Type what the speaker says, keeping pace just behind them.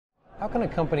How can a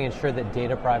company ensure that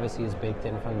data privacy is baked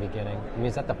in from the beginning? I mean,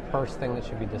 is that the first thing that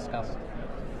should be discussed?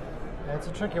 Yeah, it's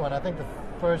a tricky one. I think the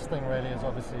first thing really is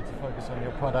obviously to focus on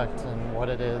your product and what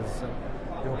it is and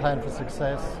your plan for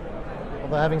success.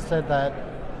 Although having said that,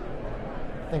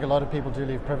 I think a lot of people do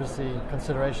leave privacy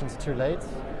considerations too late.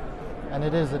 And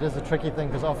it is a tricky thing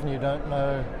because often you don't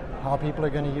know how people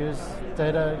are going to use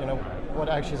data, what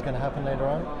actually is going to happen later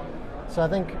on. So I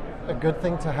think a good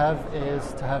thing to have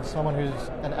is to have someone who's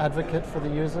an advocate for the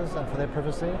users and for their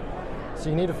privacy. So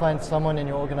you need to find someone in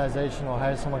your organization or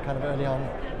hire someone kind of early on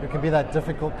who can be that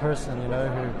difficult person,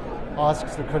 who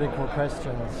asks the critical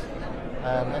questions.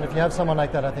 And if you have someone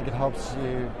like that, I think it helps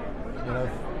you,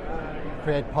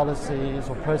 create policies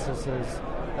or processes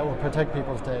that will protect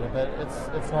people's data. But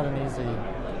it's not an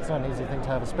easy thing to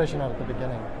have, especially not at the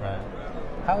beginning. Right.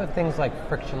 How have things like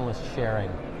frictionless sharing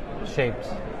shaped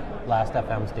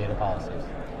Last.fm's data policies?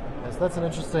 Yes, that's an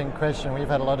interesting question. We've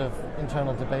had a lot of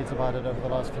internal debate about it over the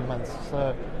last few months.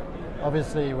 So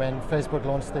obviously when Facebook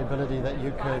launched the ability that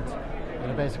you could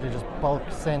basically just bulk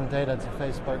send data to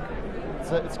Facebook,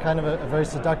 it's kind of a very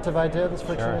seductive idea, this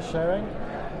frictionless sharing.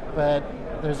 But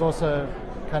there's also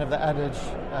kind of the adage,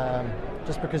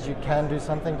 just because you can do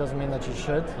something doesn't mean that you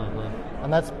should. Mm-hmm.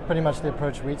 And that's pretty much the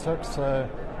approach we took. So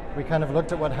we kind of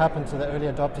looked at what happened to the early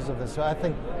adopters of this, who I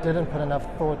think didn't put enough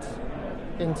thought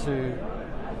into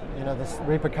the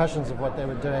repercussions of what they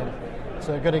were doing.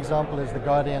 So a good example is The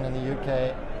Guardian in the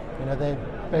UK. They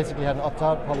basically had an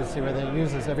opt-out policy where their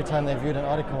users, every time they viewed an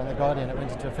article in The Guardian, it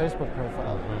went into a Facebook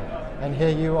profile. Mm-hmm. And here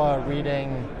you are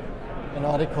reading an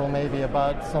article maybe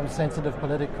about some sensitive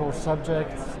political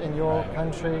subject in your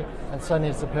country, and suddenly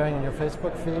it's appearing in your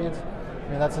Facebook feed. I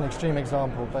mean, that's an extreme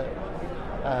example, but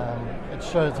it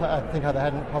shows, I think, how they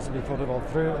hadn't possibly thought it all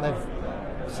through, and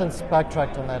they've since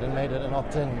backtracked on that and made it an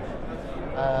opt-in.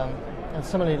 And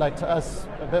similarly, like to us,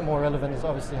 a bit more relevant is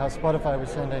obviously how Spotify was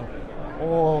sending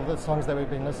all the songs that we've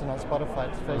been listening on Spotify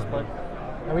to Facebook.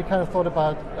 Mm-hmm. And we kind of thought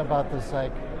about this,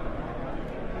 like,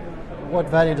 what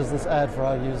value does this add for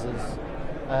our users?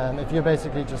 If you're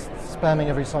basically just spamming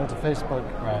every song to Facebook,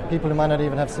 right, people who might not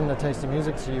even have similar taste in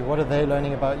music to you, what are they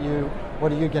learning about you?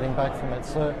 What are you getting back from it?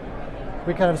 So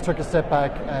we kind of just took a step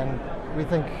back, and we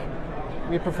think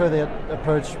we prefer the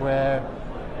approach where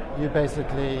you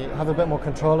basically have a bit more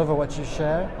control over what you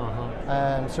share.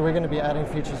 Uh-huh. So we're going to be adding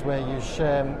features where you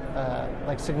share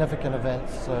like significant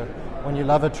events. So when you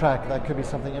love a track, that could be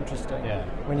something interesting. Yeah.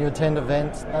 When you attend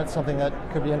events, that's something that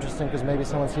could be interesting because maybe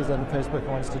someone sees that on Facebook and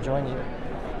wants to join you.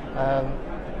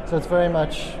 So it's very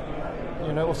much,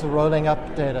 also rolling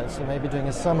up data. So maybe doing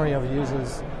a summary of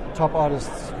users, top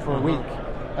artists for a week,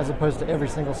 as opposed to every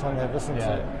single song they've listened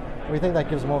to. We think that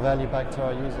gives more value back to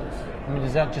our users. I mean,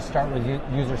 does that just start with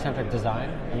user-centric design?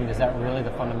 I mean, is that really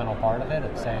the fundamental part of it?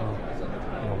 It's saying,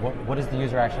 what is the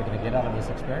user actually going to get out of this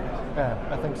experience? Yeah,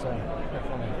 I think so,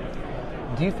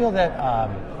 definitely. Do you feel that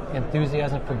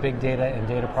enthusiasm for big data and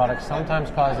data products sometimes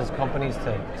causes companies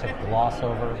to gloss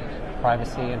over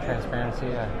privacy and transparency?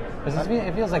 Because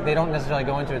it feels like they don't necessarily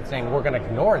go into it saying, we're going to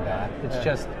ignore that. It's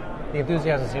just the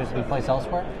enthusiasm seems to be placed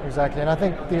elsewhere. Exactly, and I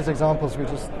think these examples we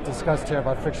just discussed here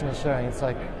about frictionless sharing, it's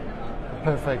like a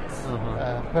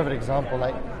perfect example.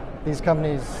 Like these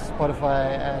companies,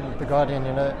 Spotify and The Guardian,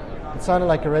 it sounded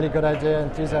like a really good idea,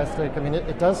 enthusiastic. I mean,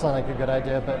 it does sound like a good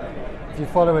idea, but if you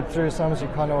follow it through, sometimes you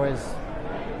can't always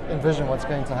envision what's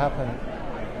going to happen.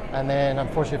 And then,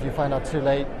 unfortunately, if you find out too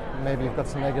late, maybe you've got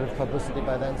some negative publicity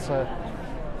by then. So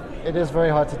it is very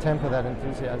hard to temper that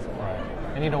enthusiasm. Right.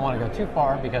 And you don't want to go too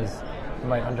far because you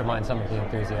might undermine some of the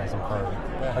enthusiasm for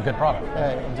a good product.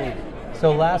 Yeah, indeed.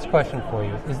 So last question for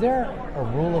you. Is there a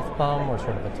rule of thumb or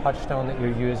sort of a touchstone that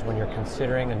you use when you're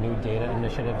considering a new data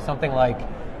initiative? Something like,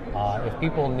 if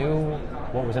people knew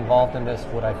what was involved in this,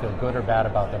 would I feel good or bad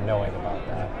about them knowing about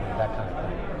that? That kind of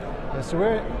thing. Yeah, so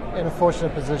we're in a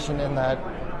fortunate position in that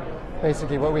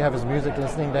basically what we have is music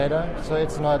listening data, so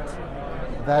it's not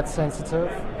that sensitive,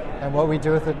 and what we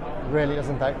do with it really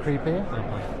isn't that creepy.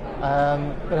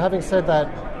 Mm-hmm. But having said that,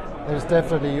 there's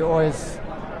definitely, you always,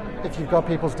 if you've got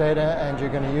people's data and you're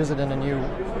going to use it in a new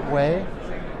way,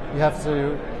 you have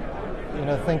to,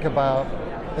 think about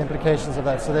the implications of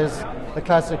that. So there's the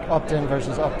classic opt-in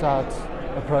versus opt-out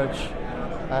approach.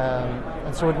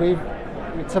 And so what we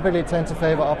typically tend to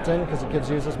favor opt-in because it gives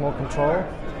users more control.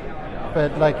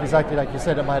 But exactly like you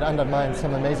said, it might undermine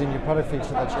some amazing new product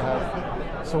feature that you have.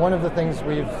 So one of the things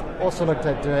we've also looked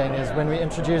at doing is when we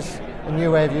introduce a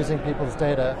new way of using people's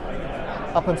data,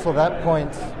 up until that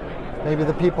point, maybe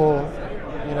the people,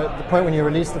 the point when you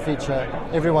release the feature,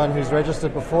 everyone who's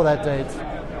registered before that date,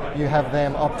 you have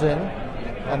them opt in,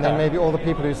 and then maybe all the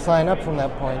people who sign up from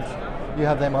that point, you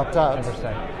have them opt out.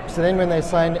 Interesting. So then when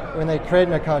they create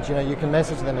an account, you can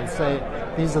message them and say,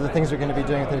 these are the things we're going to be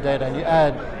doing with their data, and you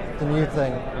add the new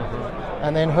thing.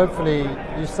 And then hopefully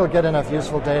you still get enough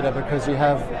useful data because you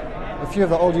have a few of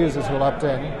the old users who will opt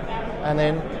in, and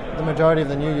then the majority of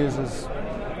the new users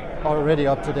are already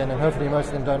opted in, and hopefully most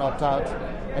of them don't opt out,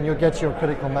 and you'll get your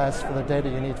critical mass for the data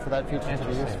you need for that feature to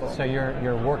be useful. So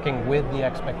you're working with the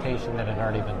expectation that had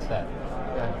already been set.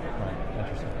 Yeah. Right.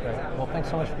 Interesting. Great. Well, thanks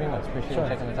so much for being with us. Appreciate you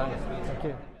taking the time. Thank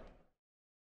you.